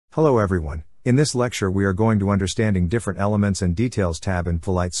Hello everyone. In this lecture we are going to understanding different elements and details tab in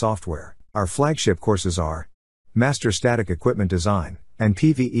PVElite software. Our flagship courses are Master Static Equipment Design and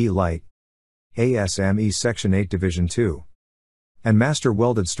PVElite, ASME Section 8 Division 2, and Master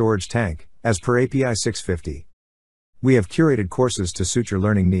Welded Storage Tank, as per API 650. We have curated courses to suit your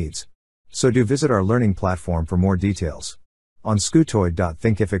learning needs. So do visit our learning platform for more details on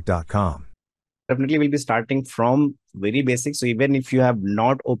scootoid.thinkific.com. Definitely we'll be starting from very basic. So even if you have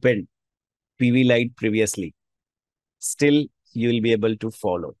not opened PVElite previously, still you will be able to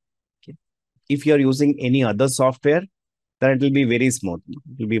follow. Okay. If you are using any other software, then it will be very smooth. It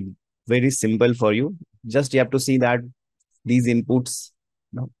will be very simple for you. Just you have to see that these inputs,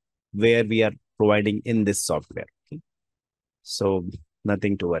 where we are providing in this software. Okay. So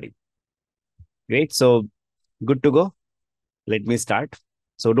nothing to worry. Great. So good to go. Let me start.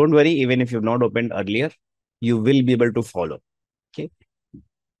 So don't worry, even if you've not opened earlier, you will be able to follow. Okay.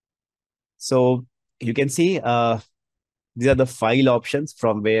 So you can see these are the file options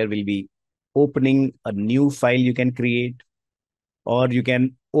from where we'll be opening a new file you can create, or you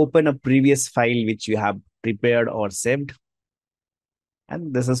can open a previous file which you have prepared or saved.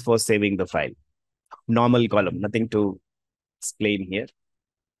 And this is for saving the file. Normal column, nothing to explain here.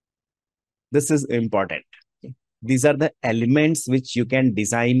 This is important. Okay. These are the elements which you can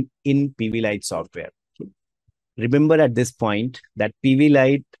design in PVElite software. Okay. Remember at this point that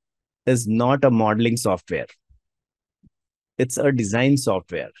PVElite is not a modeling software. It's a design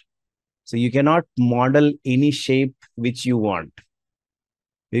software. So you cannot model any shape which you want.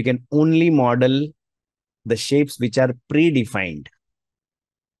 You can only model the shapes which are predefined.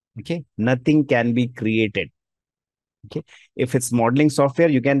 Okay. Nothing can be created. Okay. If it's modeling software,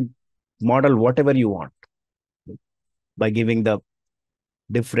 you can model whatever you want by giving the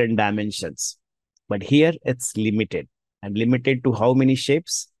different dimensions. But here it's limited. And limited to how many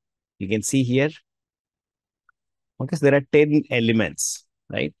shapes? You can see here. Okay, so there are 10 elements,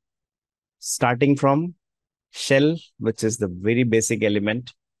 right? Starting from shell, which is the very basic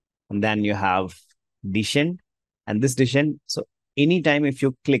element. And then you have descent. And this descent, so anytime if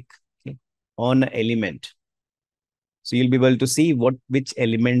you click on an element, so you'll be able to see which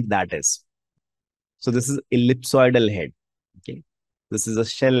element that is. So this is ellipsoidal head. Okay, this is a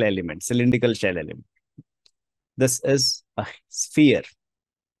shell element, cylindrical shell element. This is a sphere,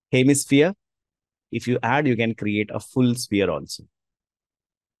 hemisphere. If you add, you can create a full sphere also.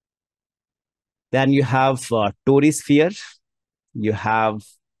 Then you have tori sphere, you have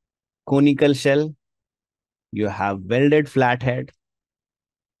conical shell, you have welded flathead,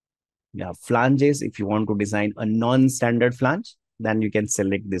 you have flanges. If you want to design a non-standard flange, then you can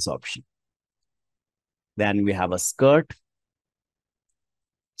select this option. Then we have a skirt.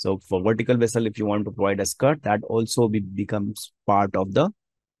 So for vertical vessel, if you want to provide a skirt, that also becomes part of the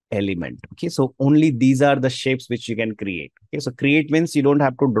element. Okay, so only these are the shapes which you can create. Okay, so create means you don't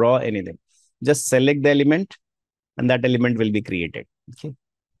have to draw anything. Just select the element and that element will be created. Okay,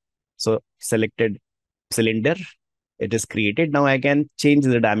 so selected cylinder, it is created. Now I can change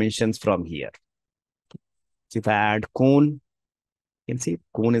the dimensions from here. So if I add cone, you can see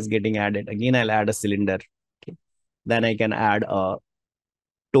cone is getting added. Again, I'll add a cylinder. Okay, then I can add a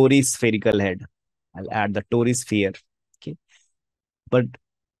tori spherical head. I'll add the tori sphere. Okay, but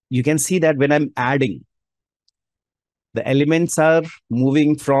you can see that when I'm adding, the elements are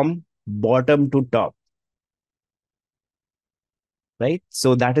moving from bottom to top, right?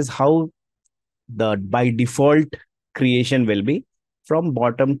 So that is how the by default creation will be from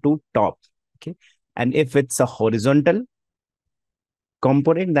bottom to top. Okay, and if it's a horizontal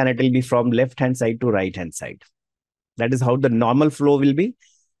component, then it will be from left hand side to right hand side. That is how the normal flow will be.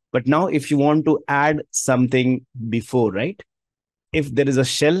 But now if you want to add something before, right? If there is a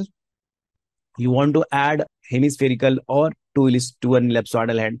shell, you want to add hemispherical or to an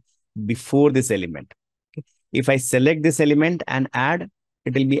ellipsoidal head before this element. Okay. If I select this element and add,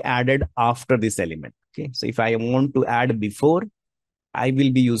 it will be added after this element. Okay. So if I want to add before, I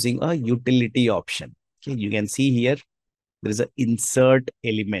will be using a utility option. Okay. You can see here, there is an insert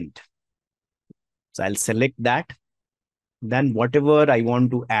element. So I'll select that. Then whatever I want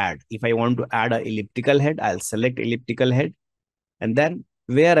to add, if I want to add an elliptical head, I'll select elliptical head. And then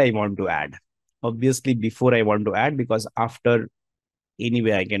where I want to add, obviously before I want to add, because after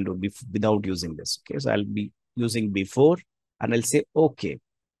anyway I can do without using this. Okay, so I'll be using before and I'll say okay.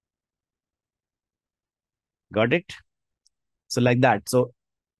 Got it? So like that. So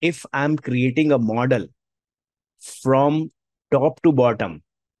if I'm creating a model from top to bottom,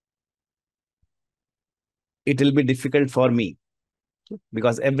 it will be difficult for me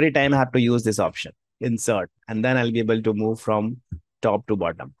because every time I have to use this option, insert, and then I'll be able to move from top to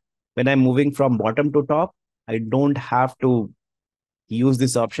bottom. When I'm moving from bottom to top, I don't have to use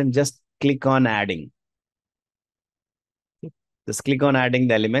this option. Just click on adding. Just click on adding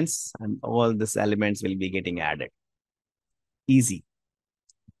the elements and all these elements will be getting added. Easy.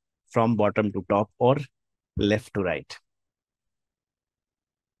 From bottom to top or left to right.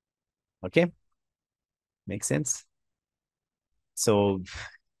 Okay. Makes sense. So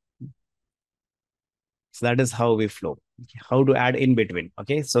that is how we flow. How to add in between.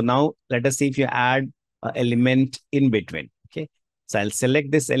 Okay. So now let us see if you add an element in between. Okay. So I'll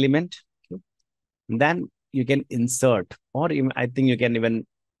select this element. Okay. Then you can insert, or even, I think you can even,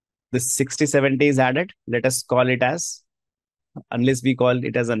 this 6070 is added. Let us call it as, unless we call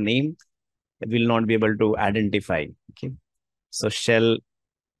it as a name, it will not be able to identify. Okay. So shell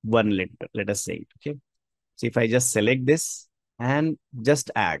one, let us say it. Okay. So if I just select this and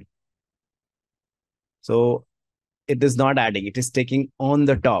just add. So it is not adding, it is taking on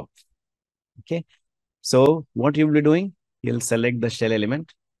the top. Okay. So what you'll be doing, you'll select the shell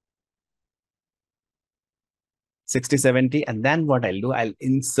element 6070, and then what I'll do, I'll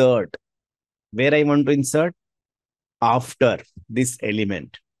insert where I want to insert after this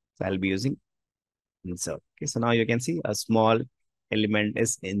element. So I'll be using insert. Okay. So now you can see a small element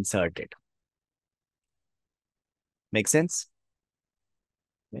is inserted. Make sense?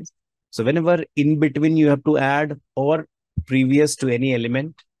 Yes. So whenever in between you have to add or previous to any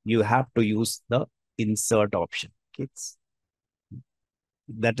element, you have to use the insert option. Okay.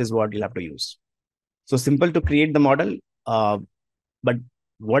 That is what you'll have to use. So simple to create the model, but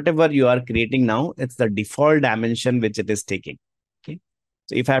whatever you are creating now, it's the default dimension which it is taking. Okay.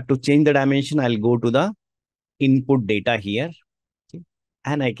 So if I have to change the dimension, I'll go to the input data here, okay,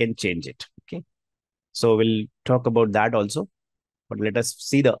 and I can change it. Okay. So we'll talk about that also, but let us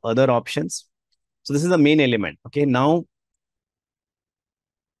see the other options. So this is the main element. Okay. Now,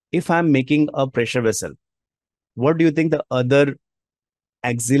 if I'm making a pressure vessel, what do you think the other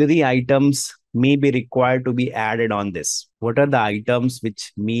auxiliary items may be required to be added on this? What are the items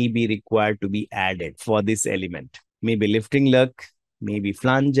which may be required to be added for this element? Maybe lifting lug, maybe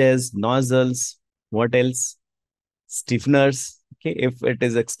flanges, nozzles, what else? Stiffeners, okay, if it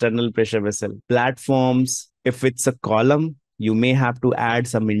is external pressure vessel. Platforms, if it's a column, you may have to add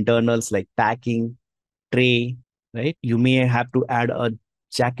some internals like packing, tray, right? You may have to add a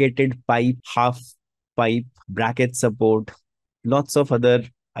jacketed pipe, half pipe, bracket support, lots of other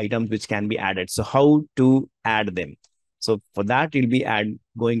items which can be added. So how to add them? So for that, you'll be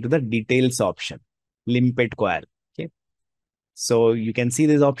going to the details option, limpet coil. Okay. So you can see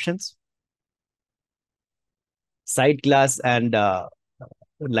these options. Side glass and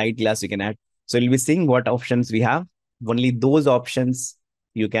light glass you can add. So you'll be seeing what options we have. Only those options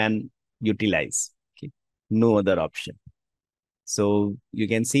you can utilize. Okay. No other option. So you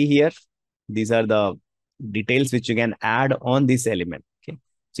can see here, these are the details which you can add on this element. Okay.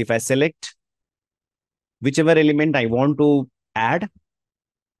 So if I select whichever element I want to add,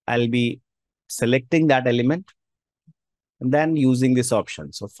 I'll be selecting that element and then using this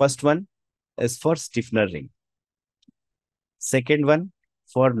option. So first one is for stiffener ring. Second one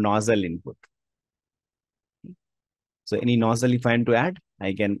for nozzle input. So any nozzle if I want to add,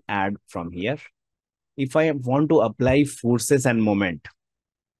 I can add from here. If I want to apply forces and moment,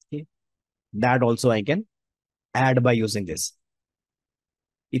 okay, that also I can add by using this.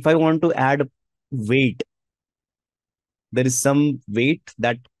 If I want to add weight, there is some weight,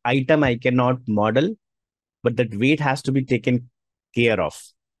 that item I cannot model, but that weight has to be taken care of.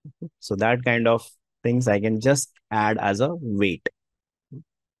 So that kind of things I can just add as a weight.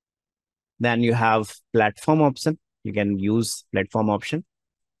 Then you have platform option. You can use platform option.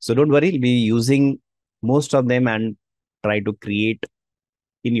 So don't worry, we'll be using most of them and try to create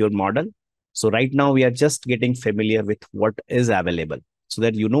in your model. So right now we are just getting familiar with what is available so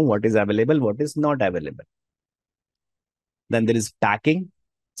that you know what is available, what is not available. Then there is packing.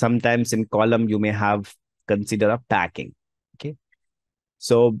 Sometimes in column, you may have consider a packing. Okay.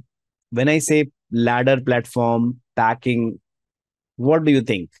 So when I say ladder platform, packing, what do you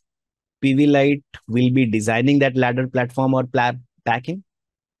think? PVElite will be designing that ladder platform or packing?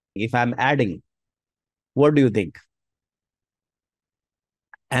 If I'm adding, what do you think?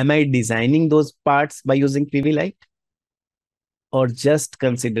 Am I designing those parts by using PVElite or just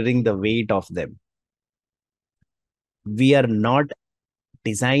considering the weight of them? We are not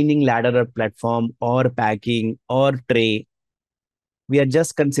designing ladder or platform or packing or tray. We are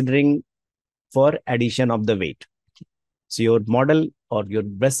just considering for addition of the weight. So your model or your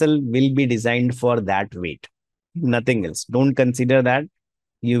vessel will be designed for that weight, nothing else. Don't consider that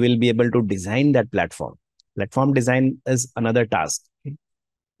you will be able to design that platform. Platform design is another task. Okay?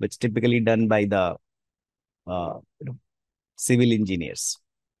 which typically done by the civil engineers.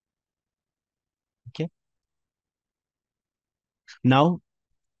 Okay. Now,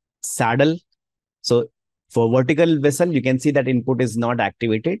 saddle. So for vertical vessel, you can see that input is not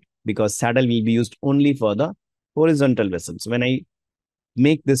activated because saddle will be used only for the horizontal vessel. So when I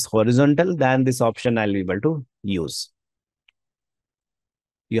make this horizontal, then this option I'll be able to use.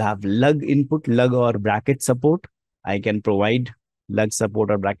 You have lug input, lug or bracket support. I can provide lug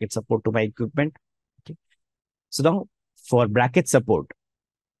support or bracket support to my equipment. Okay. So now for bracket support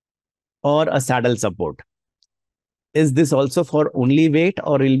or a saddle support, is this also for only weight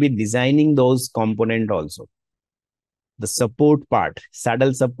or will be designing those component also? The support part,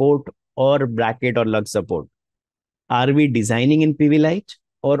 saddle support or bracket or lug support, are we designing in PVElite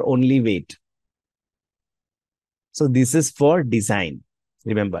or only weight? So this is for design.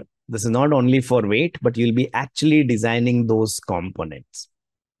 Remember, this is not only for weight, but you'll be actually designing those components.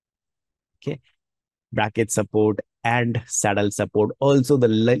 Okay. Bracket support and saddle support, also the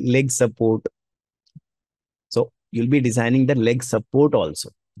leg support. So you'll be designing the leg support also.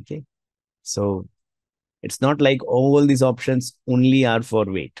 Okay. So it's not like all these options only are for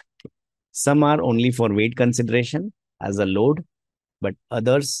weight. Some are only for weight consideration as a load, but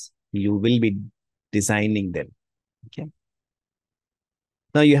others you will be designing them. Okay.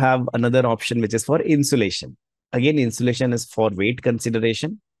 Now you have another option which is for insulation. Again, insulation is for weight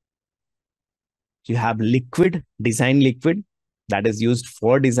consideration. You have liquid, design liquid, that is used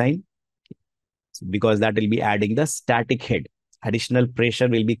for design because that will be adding the static head. Additional pressure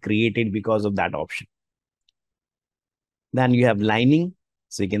will be created because of that option. Then you have lining.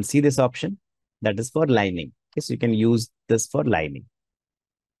 So you can see this option that is for lining. Okay, so you can use this for lining.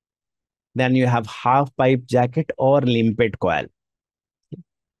 Then you have half pipe jacket or limpet coil. Okay.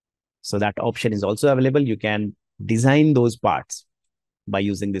 So that option is also available. You can design those parts by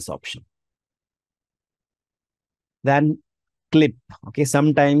using this option. Then clip. Okay,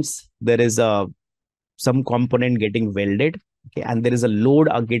 sometimes there is some component getting welded. Okay, and there is a load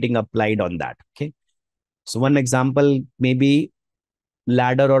getting applied on that. Okay, so one example may be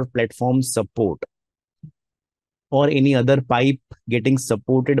ladder or platform support or any other pipe getting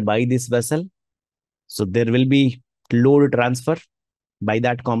supported by this vessel. So there will be load transfer by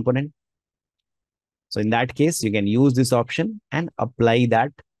that component. So in that case, you can use this option and apply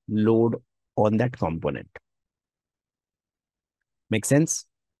that load on that component. Make sense?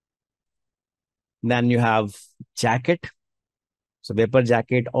 Then you have jacket. So vapor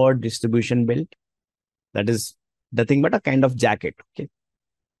jacket or distribution belt. That is nothing but a kind of jacket. Okay.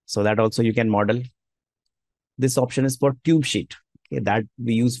 So that also you can model. This option is for tube sheet. Okay, that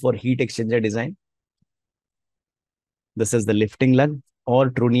we use for heat exchanger design. This is the lifting lug or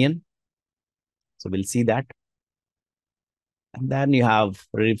trunnion. So we'll see that. And then you have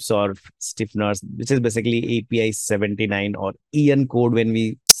ribs or stiffeners, which is basically API 79 or EN code. When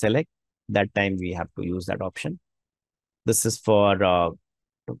we select that time, we have to use that option. This is for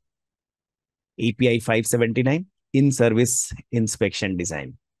API 579 in service inspection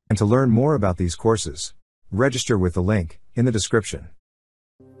design. And to learn more about these courses, register with the link in the description.